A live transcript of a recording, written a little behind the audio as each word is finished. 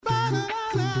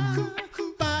You're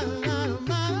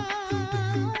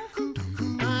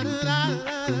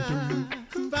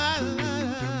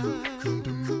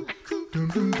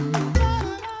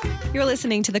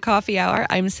listening to The Coffee Hour.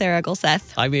 I'm Sarah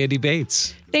Gulseth. I'm Andy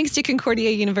Bates. Thanks to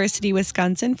Concordia University,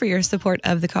 Wisconsin for your support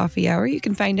of The Coffee Hour. You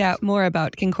can find out more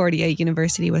about Concordia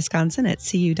University, Wisconsin at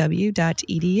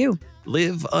cuw.edu.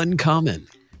 Live uncommon.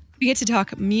 We get to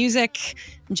talk music,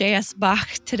 J.S. Bach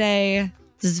today.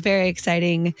 This is very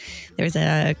exciting. There's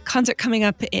a concert coming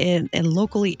up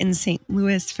locally in St.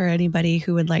 Louis for anybody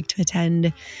who would like to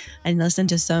attend and listen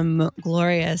to some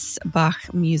glorious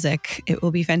Bach music. It will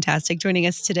be fantastic. Joining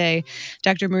us today,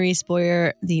 Dr. Maurice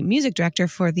Boyer, the music director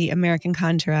for the American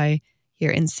Kantorei here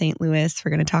in St. Louis.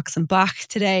 We're going to talk some Bach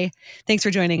today. Thanks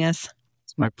for joining us.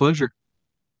 It's my pleasure.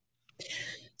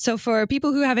 So for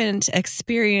people who haven't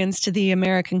experienced the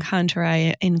American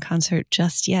Kantorei in concert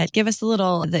just yet, give us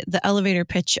the elevator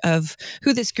pitch of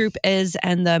who this group is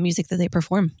and the music that they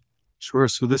perform. Sure.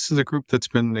 So this is a group that's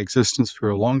been in existence for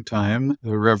a long time.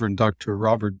 The Reverend Dr.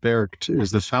 Robert Bercht is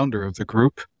the founder of the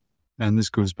group. And this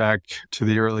goes back to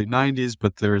the early 90s,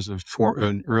 but there's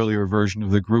an earlier version of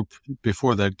the group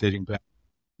before that, dating back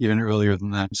even earlier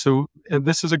than that. So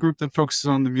this is a group that focuses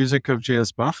on the music of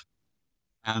J.S. Bach.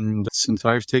 And since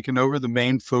I've taken over, the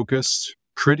main focus,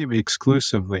 pretty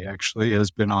exclusively actually, has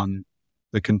been on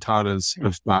the cantatas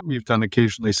of Bach. We've done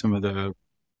occasionally some of the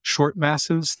short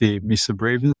masses, the Missa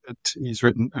Breve that he's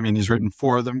written. He's written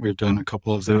 4 of them. We've done a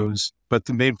couple of those, but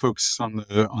the main focus is on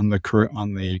the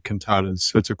cantatas.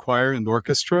 So it's a choir and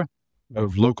orchestra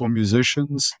of local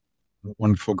musicians, a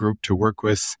wonderful group to work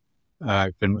with.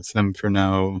 I've been with them for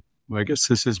now, I guess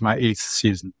this is my 8th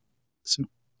season. So.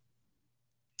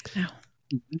 Wow.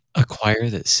 A choir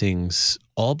that sings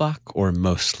all Bach or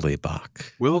mostly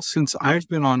Bach? Well, since I've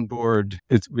been on board,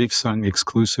 we've sung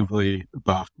exclusively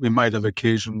Bach. We might have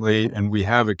occasionally, and we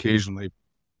have occasionally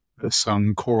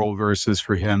sung choral verses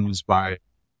for hymns by,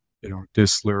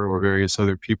 Distler or various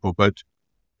other people, but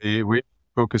we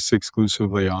focus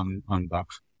exclusively on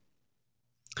Bach.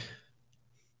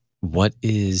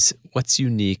 What's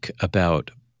unique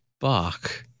about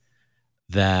Bach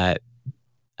that,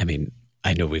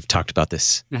 I know we've talked about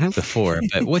this before,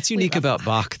 but what's unique about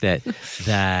Bach that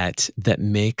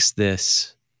makes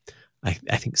this, I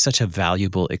think, such a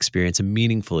valuable experience, a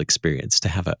meaningful experience to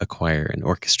have a choir and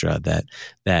orchestra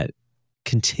that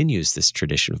continues this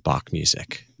tradition of Bach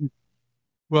music?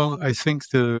 Well, I think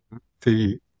the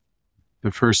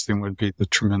first thing would be the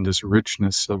tremendous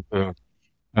richness of the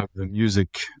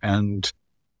music and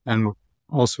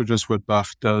also just what Bach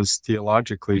does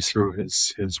theologically through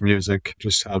his music,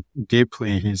 just how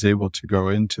deeply he's able to go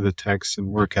into the text and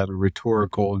work at a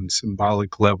rhetorical and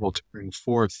symbolic level to bring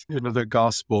forth the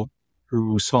gospel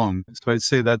through song. So I'd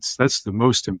say that's the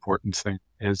most important thing.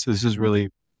 This is really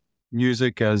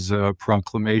music as a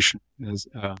proclamation, as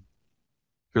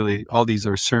really all these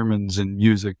are sermons and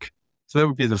music. So that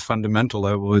would be the fundamental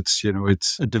level. It's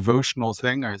a devotional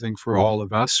thing, I think, for all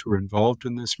of us who are involved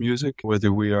in this music,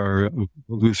 whether we are a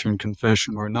Lutheran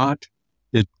confession or not.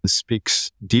 It speaks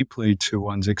deeply to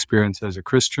one's experience as a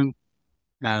Christian.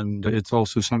 And it's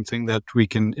also something that we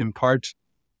can impart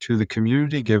to the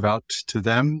community, give out to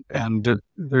them. And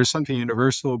there's something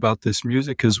universal about this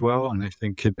music as well. And I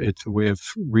think it's a way of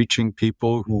reaching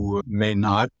people who may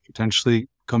not potentially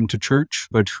come to church,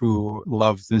 but who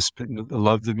love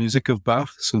the music of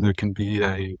Bach. So there can be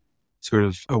a sort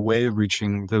of a way of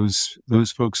reaching those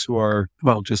folks who are,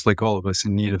 well, just like all of us,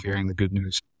 in need of hearing the good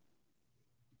news.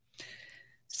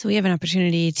 So we have an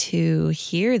opportunity to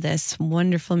hear this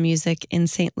wonderful music in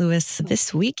St. Louis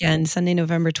this weekend, Sunday,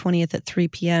 November 20th at 3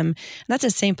 p.m. And that's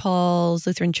at St. Paul's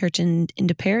Lutheran Church in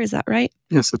De Pere. Is that right?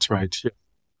 Yes, that's right. Yeah.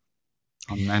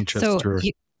 On Manchester.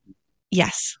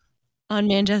 Yes. On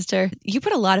Manchester. You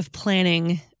put a lot of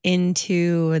planning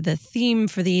into the theme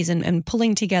for these and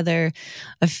pulling together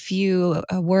a few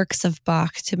works of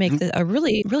Bach to make a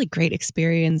really, really great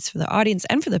experience for the audience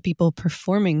and for the people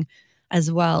performing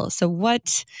as well. So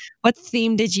what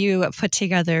theme did you put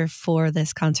together for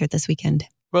this concert this weekend?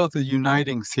 Well, the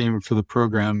uniting theme for the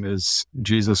program is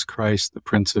Jesus Christ, the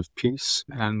Prince of Peace.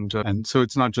 And so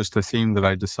it's not just a theme that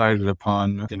I decided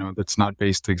upon, that's not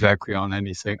based exactly on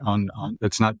anything,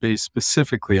 that's not based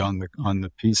specifically on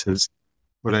the pieces.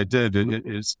 What I did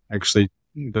is actually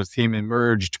the theme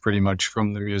emerged pretty much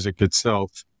from the music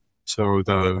itself. So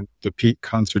the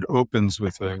concert opens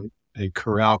with a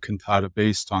chorale cantata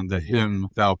based on the hymn,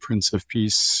 Thou Prince of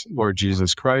Peace, Lord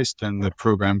Jesus Christ, and the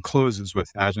program closes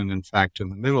with that. And in fact, in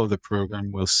the middle of the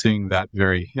program, we'll sing that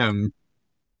very hymn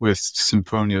with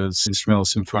symphonias, instrumental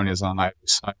symphonias on either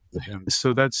side of the hymn.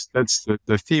 So that's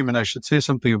the theme. And I should say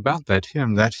something about that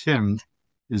hymn. That hymn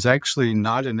is actually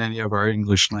not in any of our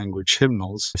English language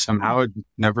hymnals. Somehow it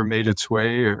never made its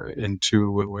way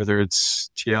into whether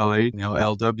it's TLA,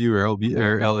 LW or LB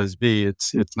or LSB.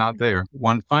 It's not there.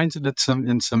 One finds it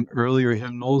in some earlier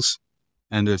hymnals.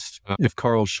 And if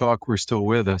Carl Schock were still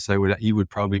with us, he would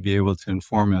probably be able to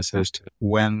inform us as to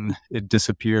when it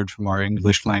disappeared from our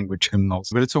English language hymnals.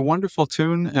 But it's a wonderful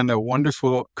tune and a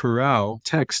wonderful chorale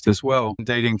text as well,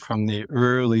 dating from the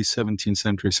early 17th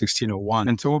century, 1601.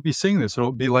 And so we'll be singing this.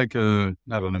 It'll be like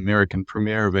not an American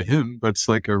premiere of a hymn, but it's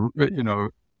like a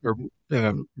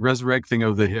resurrecting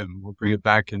of the hymn. We'll bring it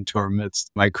back into our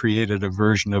midst. I created a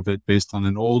version of it based on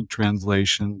an old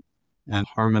translation and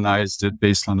harmonized it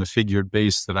based on a figured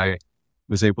bass that I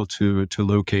was able to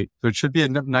locate. So it should be a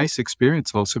nice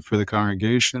experience also for the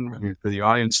congregation, for the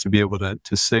audience to be able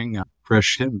to sing a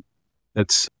fresh hymn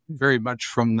that's very much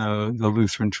from the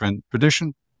Lutheran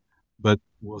tradition, but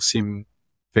will seem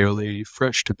fairly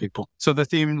fresh to people. So the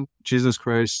theme, Jesus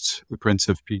Christ, the Prince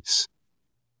of Peace.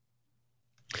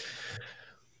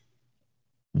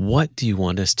 What do you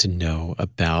want us to know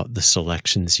about the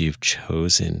selections you've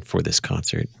chosen for this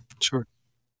concert? Sure.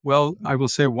 Well, I will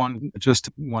say just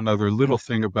one other little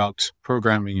thing about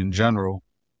programming in general.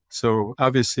 So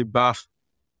obviously Bach,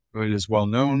 it is well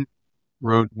known,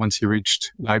 wrote once he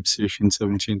reached Leipzig in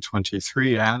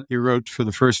 1723, and he wrote for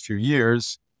the first few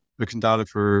years the cantata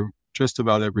for just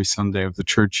about every Sunday of the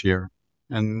church year.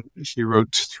 And he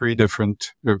wrote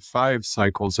 5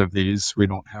 cycles of these. We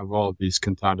don't have all of these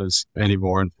cantatas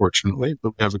anymore, unfortunately,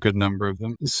 but we have a good number of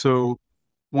them. So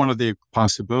one of the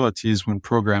possibilities when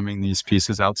programming these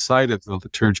pieces outside of the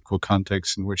liturgical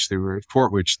context for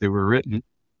which they were written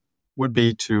would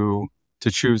be to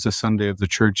choose a Sunday of the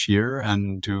church year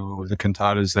and do the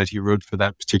cantatas that he wrote for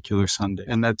that particular Sunday.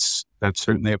 And that's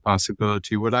certainly a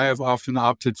possibility. What I have often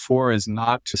opted for is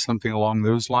not something along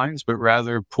those lines, but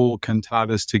rather pull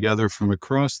cantatas together from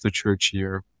across the church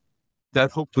year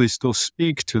that hopefully still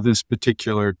speak to this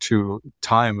particular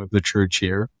time of the church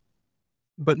year,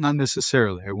 but not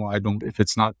necessarily. If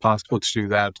it's not possible to do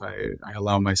that, I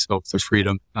allow myself the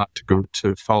freedom not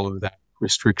to follow that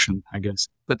restriction, I guess.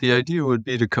 But the idea would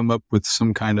be to come up with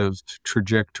some kind of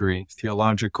trajectory,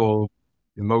 theological,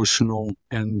 emotional.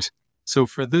 And so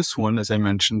for this one, as I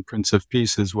mentioned, Prince of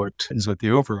Peace is what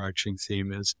the overarching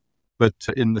theme is. But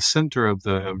in the center of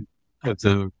the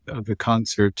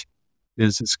concert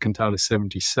is cantata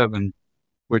 77,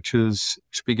 which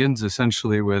begins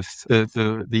essentially with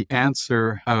the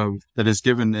answer that is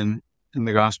given in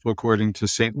the Gospel according to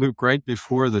St. Luke, right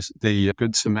before the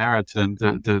Good Samaritan,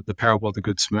 the parable of the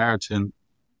Good Samaritan,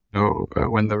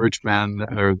 when the rich man,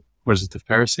 or was it the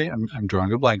Pharisee? I'm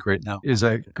drawing a blank right now.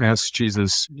 Asks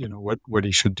Jesus, what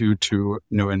he should do to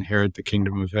inherit the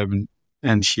kingdom of heaven,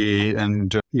 and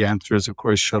the answer is, of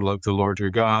course, shall love the Lord your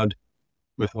God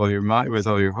with all your mind, with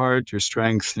all your heart, your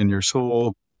strength, and your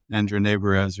soul, and your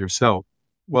neighbor as yourself.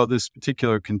 Well, this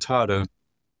particular cantata,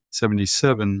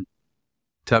 77,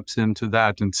 taps into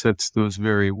that and sets those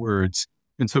very words.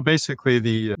 And so basically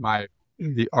the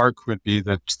arc would be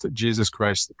that Jesus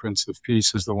Christ, the Prince of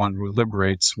Peace, is the one who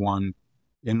liberates one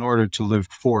in order to live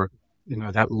for,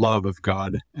 that love of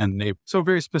God and neighbor. So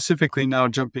very specifically now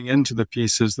jumping into the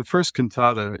pieces, the first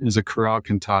cantata is a chorale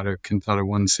cantata, cantata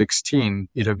 116,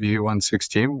 EWV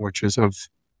 116,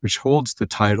 which holds the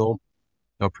title,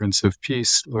 "Thou Prince of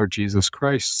Peace, Lord Jesus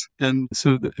Christ." And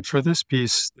so for this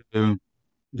piece,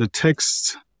 the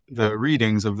texts, the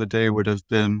readings of the day would have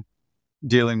been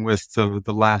dealing with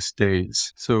the last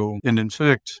days. So, and in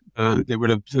fact,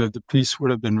 the piece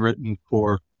would have been written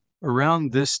for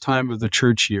around this time of the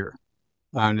church year.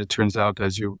 And it turns out,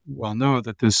 as you well know,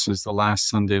 that this is the last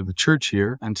Sunday of the church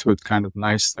year. And so it's kind of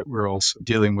nice that we're also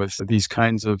dealing with these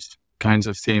kinds of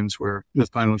themes where the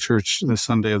final the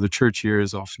Sunday of the church year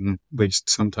is often, at least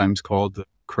sometimes, called the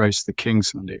Christ the King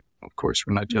Sunday. Of course,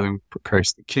 we're not dealing with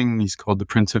Christ the King. He's called the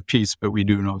Prince of Peace, but we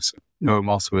do know him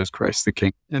also as Christ the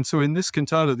King. And so in this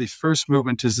cantata, the first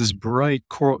movement is this bright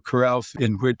chorale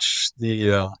in which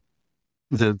the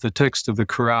text of the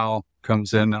chorale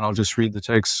comes in, and I'll just read the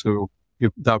text. So,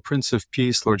 "Thou Prince of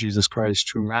Peace, Lord Jesus Christ,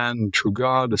 true man, true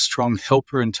God, a strong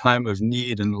helper in time of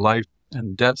need and life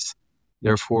and death.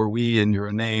 Therefore we in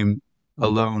your name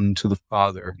alone to the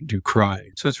Father do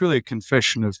cry." So it's really a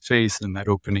confession of faith in that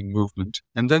opening movement.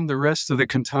 And then the rest of the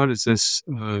cantata is this,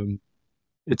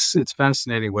 it's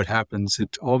fascinating what happens.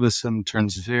 It all of a sudden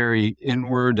turns very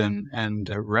inward and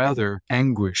rather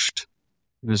anguished.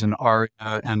 there's an aria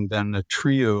and then a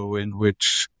trio in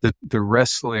which the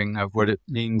wrestling of what it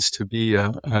means to be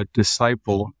a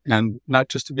disciple, and not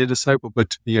just to be a disciple, but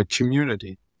to be a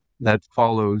community that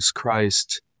follows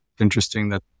Christ. Interesting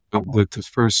that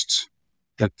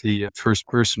the first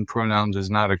person pronoun does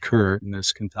not occur in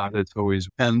this cantata. It's always,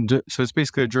 and so it's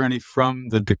basically a journey from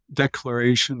the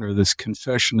declaration or this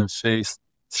confession of faith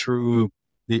through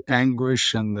the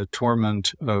anguish and the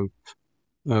torment of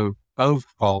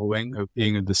following, of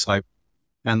being a disciple.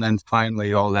 And then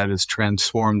finally, all that is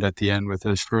transformed at the end with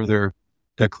a further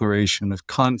declaration of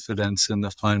confidence in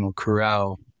the final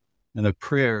chorale and a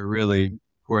prayer really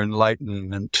for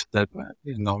enlightenment that,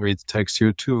 and I'll read the text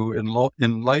here too,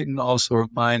 enlighten also our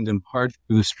mind and heart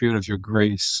through the spirit of your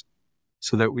grace,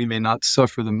 so that we may not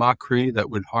suffer the mockery that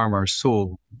would harm our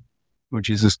soul. Oh,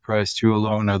 Jesus Christ, you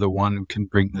alone are the one who can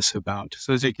bring this about.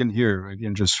 So as you can hear,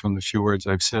 again, just from the few words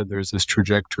I've said, there's this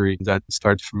trajectory that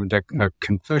starts from a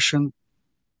confession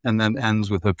and then ends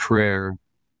with a prayer,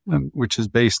 which is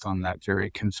based on that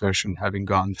very confession, having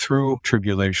gone through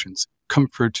tribulations.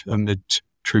 Comfort amid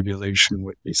tribulation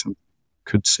would be something I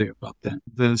could say about that.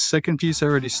 The second piece I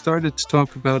already started to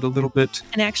talk about a little bit.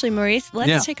 And actually, Maurice,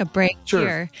 let's take a break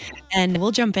here, and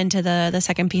we'll jump into the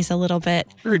second piece a little bit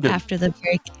after the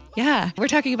break. Yeah, we're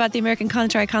talking about the American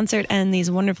Kantorei concert and these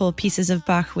wonderful pieces of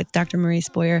Bach with Dr. Maurice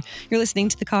Boyer. You're listening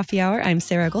to The Coffee Hour. I'm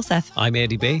Sarah Gulseth. I'm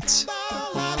Andy Bates.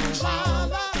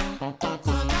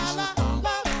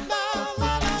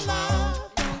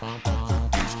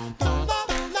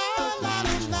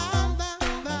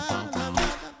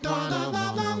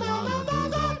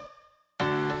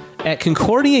 At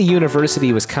Concordia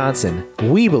University, Wisconsin,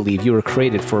 we believe you were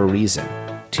created for a reason: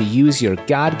 to use your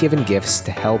God-given gifts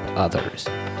to help others,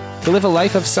 to live a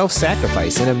life of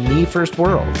self-sacrifice in a me-first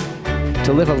world,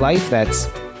 to live a life that's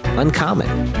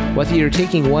uncommon. Whether you're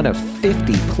taking one of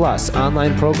 50-plus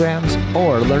online programs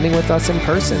or learning with us in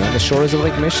person on the shores of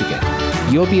Lake Michigan,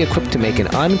 you'll be equipped to make an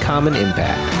uncommon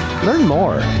impact. Learn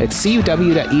more at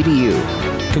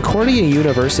cuw.edu. Concordia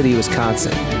University,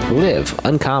 Wisconsin. Live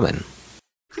uncommon.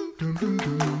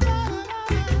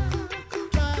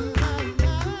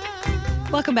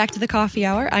 Welcome back to the Coffee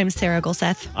Hour. I'm Sarah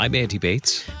Gulseth. I'm Andy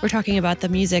Bates. We're talking about the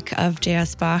music of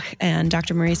J.S. Bach and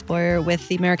Dr. Maurice Boyer with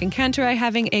the American Kantorei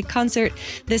having a concert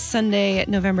this Sunday,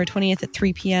 November 20th at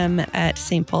 3 p.m. at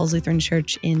St. Paul's Lutheran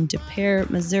Church in Des Peres,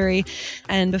 Missouri.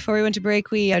 And before we went to break,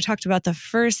 we talked about the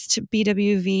first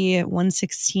BWV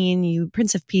 116, You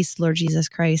Prince of Peace, Lord Jesus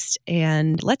Christ.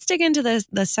 And let's dig into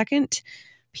the second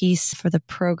piece for the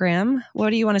program. What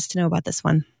do you want us to know about this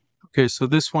one? Okay, so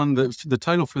this one, the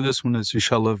title for this one is "You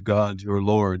Shall Love God, Your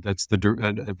Lord." That's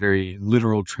a very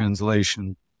literal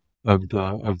translation of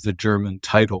the German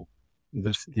title,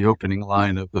 the opening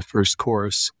line of the first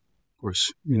chorus. Of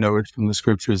course, you know it from the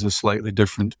scriptures is slightly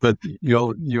different, but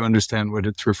you understand what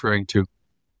it's referring to.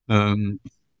 And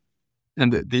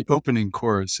the opening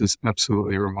chorus is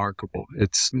absolutely remarkable.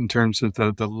 It's in terms of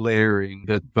the layering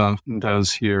that Bach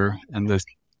does here, and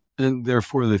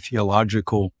therefore the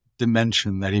theological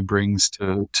dimension that he brings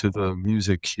to the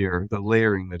music here, the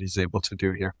layering that he's able to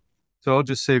do here. So I'll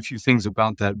just say a few things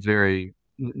about that very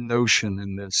notion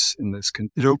in this.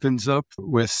 It opens up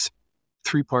with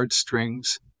 3-part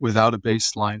strings without a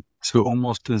bass line. So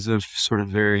almost as if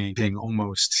since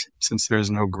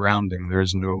there's no grounding,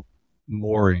 there's no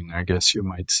mooring, I guess you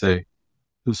might say.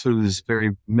 So sort of this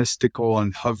very mystical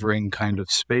and hovering kind of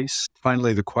space.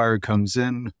 Finally, the choir comes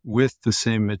in with the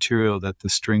same material that the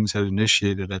strings had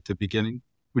initiated at the beginning,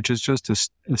 which is just a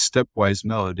stepwise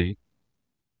melody.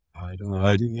 Right,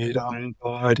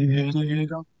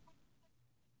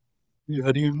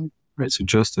 so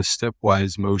just a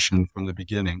stepwise motion from the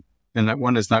beginning. And that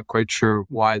one is not quite sure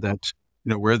why that,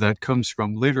 where that comes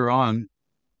from. Later on,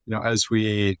 as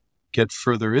we get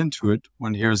further into it,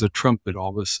 one hears a trumpet all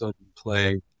of a sudden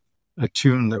play a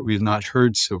tune that we've not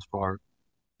heard so far.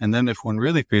 And then if one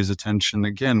really pays attention,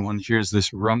 again, one hears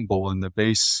this rumble in the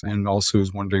bass and also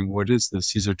is wondering, what is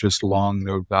this? These are just long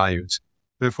note values.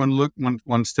 But if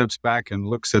one steps back and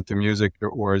looks at the music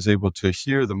or is able to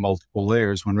hear the multiple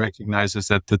layers, one recognizes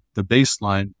that the bass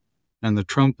line and the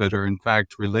trumpet are in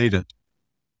fact related.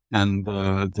 And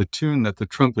the tune that the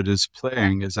trumpet is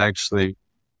playing is actually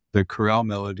the chorale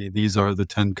melody. These are the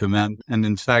 10 Commandments. And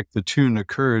in fact, the tune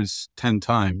occurs 10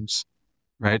 times,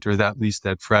 right? Or at least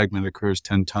that fragment occurs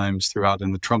 10 times throughout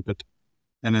in the trumpet.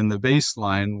 And in the bass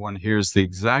line, one hears the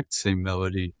exact same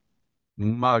melody,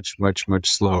 much, much, much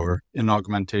slower, in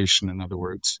augmentation, in other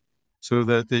words. So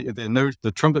that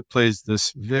the trumpet plays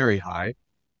this very high,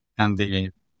 and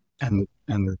the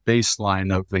bass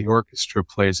line of the orchestra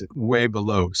plays it way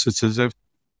below. So it's as if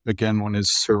again, one is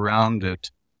surrounded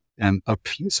and up,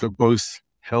 so both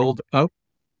held up.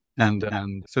 And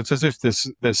so it's as if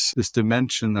this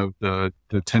dimension of the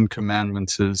Ten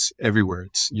Commandments is everywhere.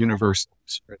 It's universal.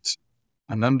 It's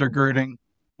an undergirding,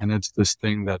 and it's this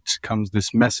thing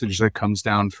this message that comes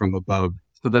down from above.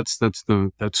 So that's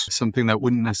something that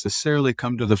wouldn't necessarily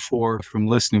come to the fore from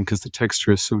listening because the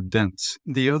texture is so dense.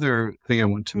 The other thing I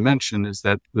want to mention is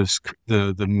that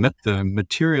the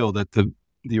material that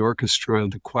the orchestra,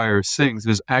 the choir sings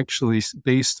is actually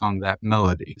based on that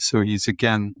melody. So he's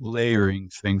again layering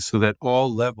things so that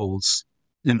all levels,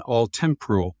 in all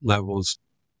temporal levels,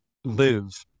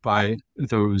 live by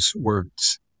those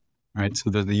words, right?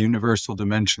 So that the universal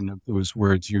dimension of those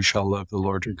words, you shall love the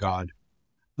Lord your God.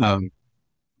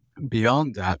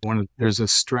 Beyond that, there's a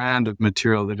strand of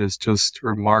material that is just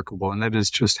remarkable, and that is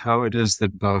just how it is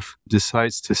that Bach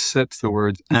decides to set the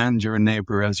words "and your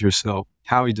neighbor as yourself."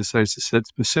 How he decides to set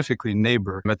specifically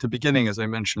neighbor. At the beginning, as I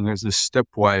mentioned, there's this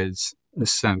stepwise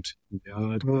ascent.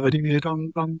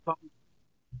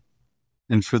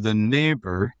 And for the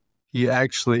neighbor, he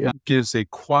actually gives a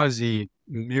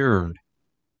quasi-mirrored,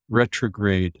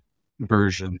 retrograde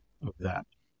version of that.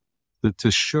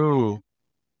 To show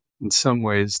in some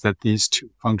ways that these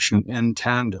two function in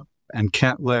tandem and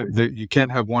you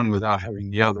can't have one without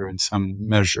having the other in some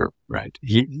measure, right?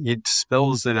 He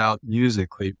spells it out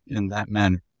musically in that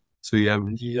manner. So you have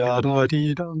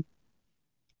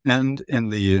and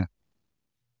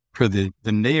for the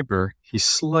neighbor, he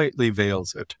slightly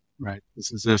veils it, right?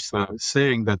 It's as if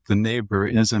saying that the neighbor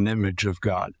is an image of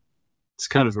God. It's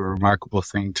kind of a remarkable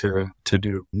thing to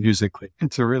do musically.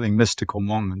 It's a really mystical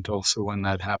moment also when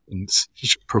that happens.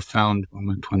 It's a profound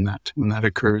moment when that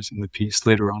occurs in the piece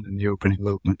later on in the opening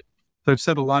movement. So I've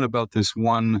said a lot about this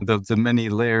one, the many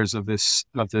layers of this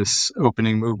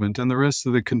opening movement, and the rest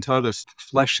of the cantata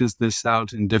fleshes this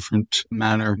out in different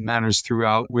manners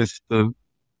throughout with the,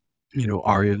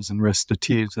 arias and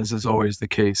recitatives, as is always the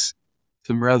case.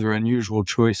 Some rather unusual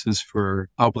choices for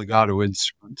obligato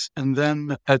instruments. And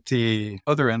then at the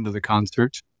other end of the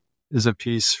concert is a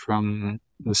piece from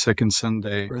the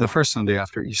first Sunday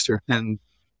after Easter. And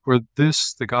for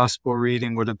this, the gospel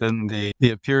reading would have been the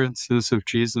appearances of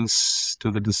Jesus to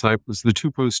the disciples, the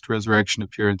two post-resurrection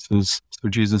appearances. So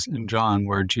Jesus in John,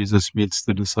 where Jesus meets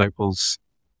the disciples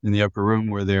in the upper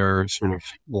room where they're sort of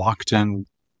locked in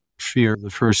fear. The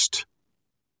first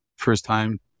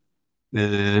time,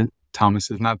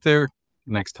 Thomas is not there.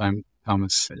 Next time,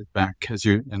 Thomas is back,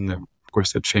 of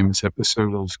course, that famous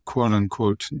episode of "quote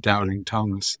unquote" doubting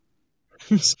Thomas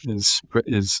is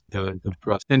the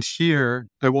thrust. And here,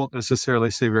 I won't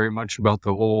necessarily say very much about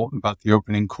the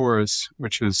opening chorus,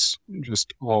 which is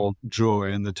just all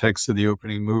joy. And the text of the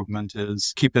opening movement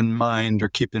is "Keep in mind or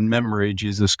keep in memory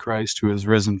Jesus Christ, who has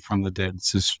risen from the dead."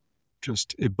 This is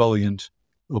just ebullient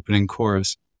opening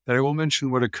chorus. That I will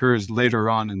mention what occurs later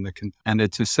on and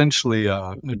it's essentially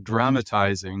a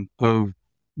dramatizing of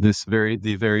the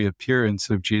very appearance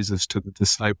of Jesus to the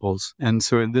disciples. And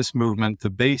so in this movement,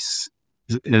 the bass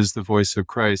is the voice of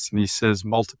Christ, and he says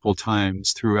multiple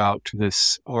times throughout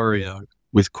this aria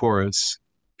with chorus,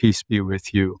 "Peace be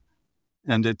with you."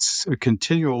 And it's a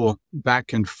continual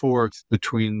back and forth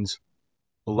between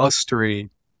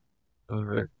blustery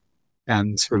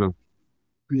and sort of,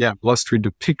 blustery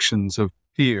depictions of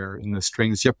fear in the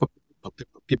strings.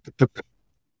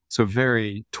 So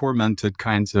very tormented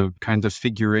kinds of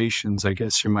figurations, I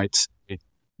guess you might say,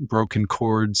 broken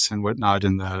chords and whatnot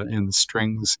in the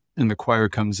strings. And the choir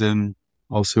comes in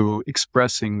also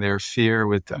expressing their fear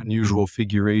with unusual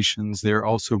figurations. There are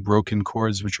also broken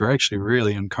chords, which are actually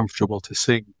really uncomfortable to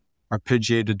sing,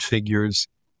 arpeggiated figures.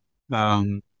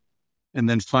 And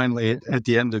then finally, at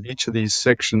the end of each of these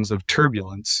sections of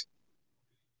turbulence,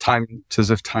 it's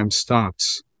as if time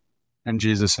stops and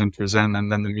Jesus enters in,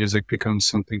 and then the music becomes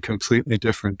something completely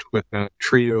different with a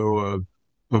trio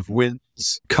of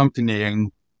winds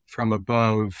accompanying from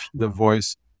above the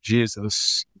voice of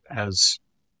Jesus as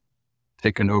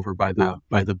taken over by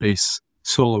the bass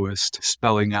soloist,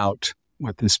 spelling out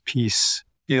what this piece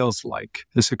feels like.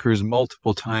 This occurs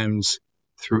multiple times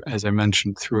as I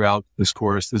mentioned, throughout this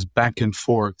chorus, this back and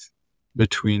forth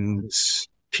between this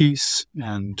peace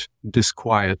and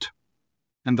disquiet.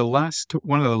 And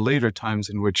one of the later times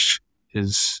in which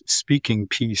his speaking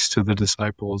peace to the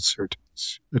disciples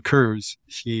occurs,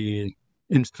 he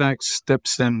in fact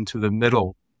steps into the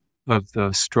middle of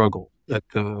the struggle that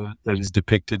is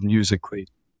depicted musically.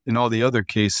 In all the other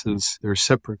cases, they're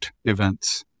separate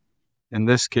events. In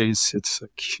this case, it's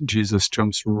like Jesus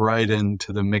jumps right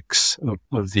into the mix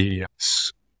of the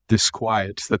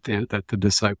disquiet that the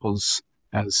disciples,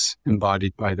 as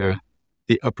embodied by the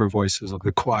the upper voices of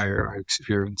the choir are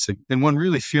experiencing. And one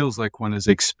really feels like one is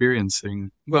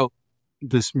experiencing, well,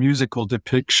 this musical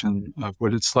depiction of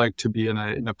what it's like to be in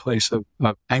a place of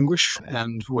anguish,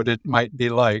 and what it might be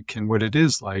like and what it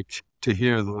is like to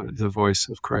hear the voice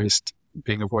of Christ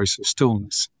being a voice of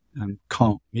stillness and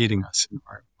calm, meeting us in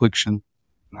our affliction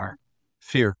and our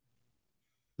fear.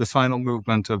 The final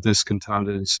movement of this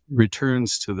cantata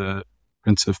returns to the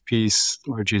Prince of Peace,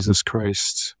 Lord Jesus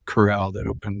Christ chorale that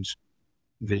opened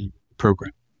the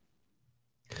program.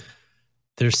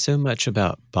 There's so much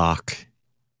about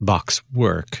Bach's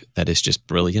work that is just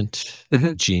brilliant,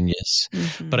 genius.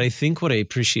 Mm-hmm. But I think what I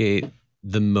appreciate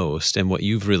the most, and what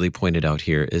you've really pointed out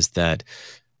here, is that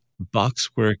Bach's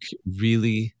work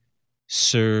really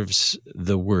serves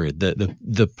the word.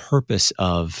 The purpose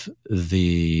of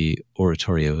the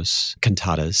oratorios,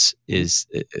 cantatas, is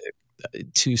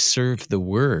to serve the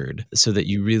word, so that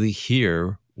you really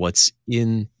hear what's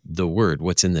in the word,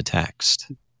 what's in the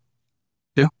text.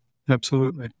 Yeah,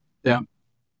 absolutely. Yeah.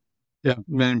 Yeah.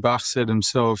 And Bach said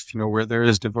himself, where there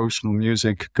is devotional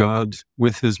music, God,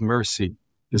 with his mercy,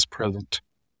 is present.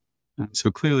 And so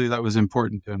clearly that was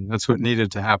important to him. That's what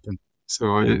needed to happen.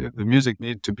 So the music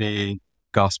needed to be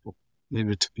gospel,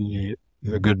 needed to be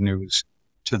the good news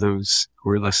to those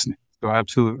who are listening. So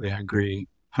absolutely, I agree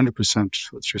 100% with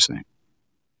what you're saying.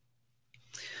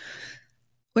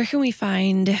 Where can we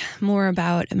find more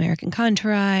about American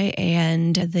Kantorei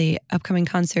and the upcoming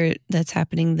concert that's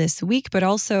happening this week, but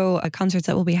also concerts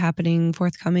that will be happening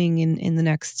forthcoming in the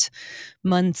next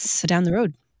months down the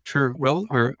road? Sure. Well,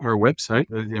 our website,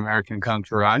 the American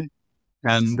Kantorei,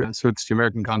 and so it's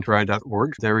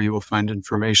theamericankantorei.org. There you will find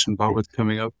information about what's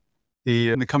coming up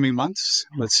in the coming months.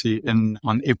 Let's see,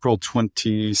 on April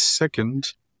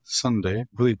 22nd, Sunday, I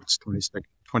believe it's 23rd,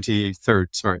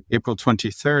 April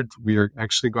 23rd, we are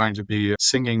actually going to be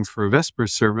singing for Vesper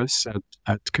service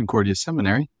at Concordia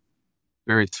Seminary.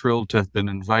 Very thrilled to have been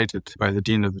invited by the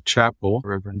Dean of the Chapel,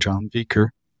 Reverend John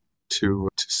Beaker, to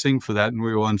sing for that. And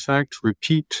we will, in fact,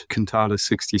 repeat Cantata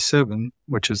 67,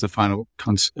 which is the final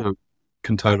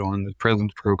cantata on the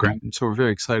present program. And so we're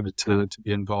very excited to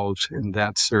be involved in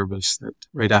that service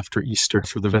right after Easter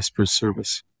for the Vespers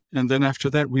service. And then after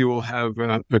that, we will have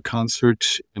a concert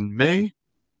in May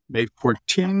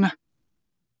 14.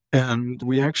 And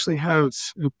we actually have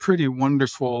a pretty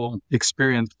wonderful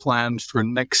experience planned for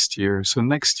next year. So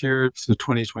next year, so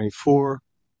 2024,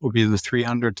 will be the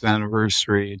 300th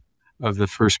anniversary of the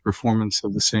first performance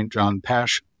of the St. John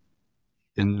Passion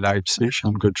in Leipzig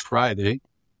on Good Friday.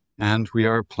 And we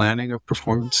are planning a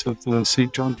performance of the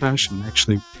St. John Passion,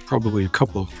 actually probably a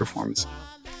couple of performances.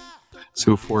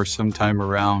 So for sometime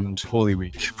around Holy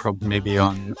Week, probably maybe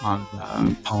on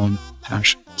Palm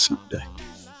Passion Sunday.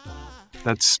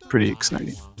 That's pretty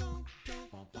exciting.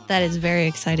 That is very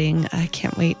exciting. I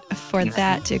can't wait for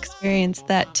that, to experience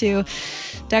that too.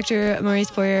 Dr.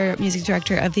 Maurice Boyer, Music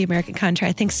Director of the American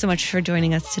Kantorei, thanks so much for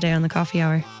joining us today on The Coffee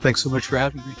Hour. Thanks so much for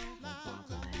having me.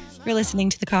 You're listening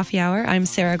to The Coffee Hour. I'm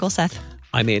Sarah Gulseth.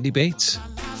 I'm Andy Bates.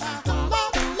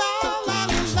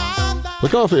 The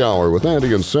Coffee Hour with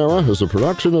Andy and Sarah is a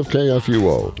production of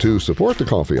KFUO. To support The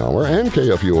Coffee Hour and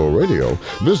KFUO Radio,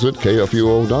 visit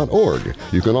KFUO.org.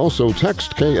 You can also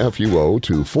text KFUO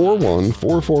to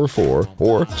 41444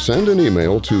 or send an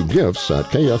email to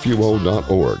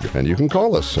gifts@KFUO.org. And you can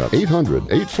call us at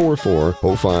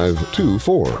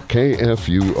 800-844-0524.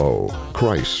 KFUO.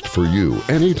 Christ for you,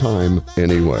 anytime,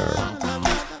 anywhere.